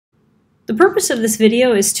The purpose of this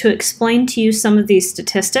video is to explain to you some of these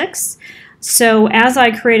statistics. So as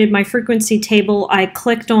I created my frequency table, I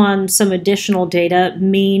clicked on some additional data: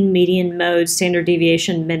 mean, median, mode, standard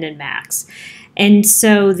deviation, min, and max. And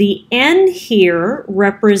so the N here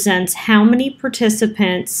represents how many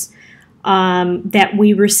participants that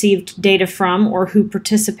we received data from or who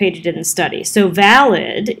participated in the study. So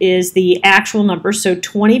valid is the actual number. So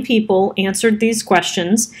 20 people answered these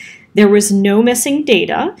questions. There was no missing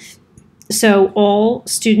data. So all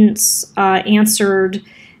students answered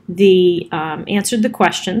the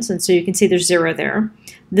questions, and so you can see there's 0 there.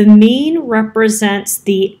 The mean represents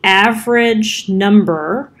the average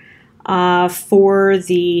number for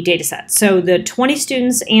the data set. So the 20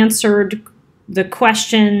 students answered the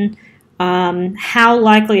question, how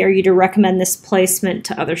likely are you to recommend this placement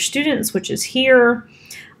to other students, which is here.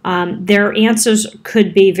 Their answers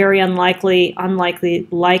could be very unlikely, unlikely,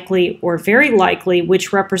 likely, or very likely,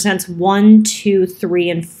 which represents 1, 2, 3,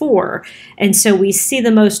 and 4. And so we see the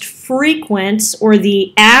most frequent, or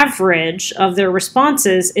the average of their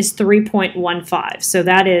responses, is 3.15. So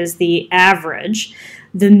that is the average.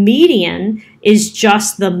 The median is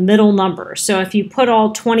just the middle number. So if you put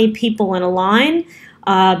all 20 people in a line,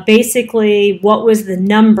 basically what was the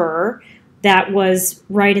number that was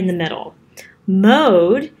right in the middle.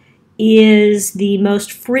 Mode is the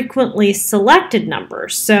most frequently selected number.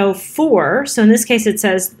 So 4, so in this case it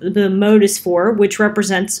says the mode is 4, which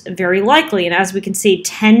represents very likely. And as we can see,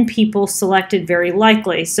 10 people selected very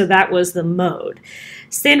likely, so that was the mode.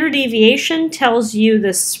 Standard deviation tells you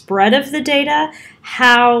the spread of the data,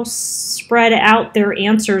 how spread out their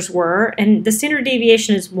answers were, and the standard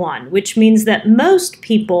deviation is 1, which means that most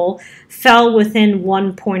people fell within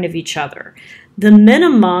 1 point of each other. The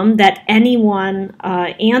minimum that anyone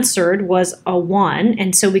answered was a 1,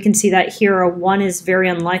 and so we can see that here a 1 is very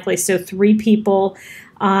unlikely. So 3 people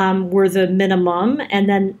were the minimum, and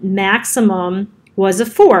then maximum was a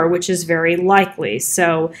 4, which is very likely.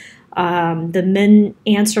 So the min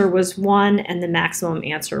answer was 1 and the maximum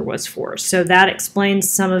answer was 4. So that explains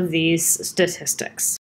some of these statistics.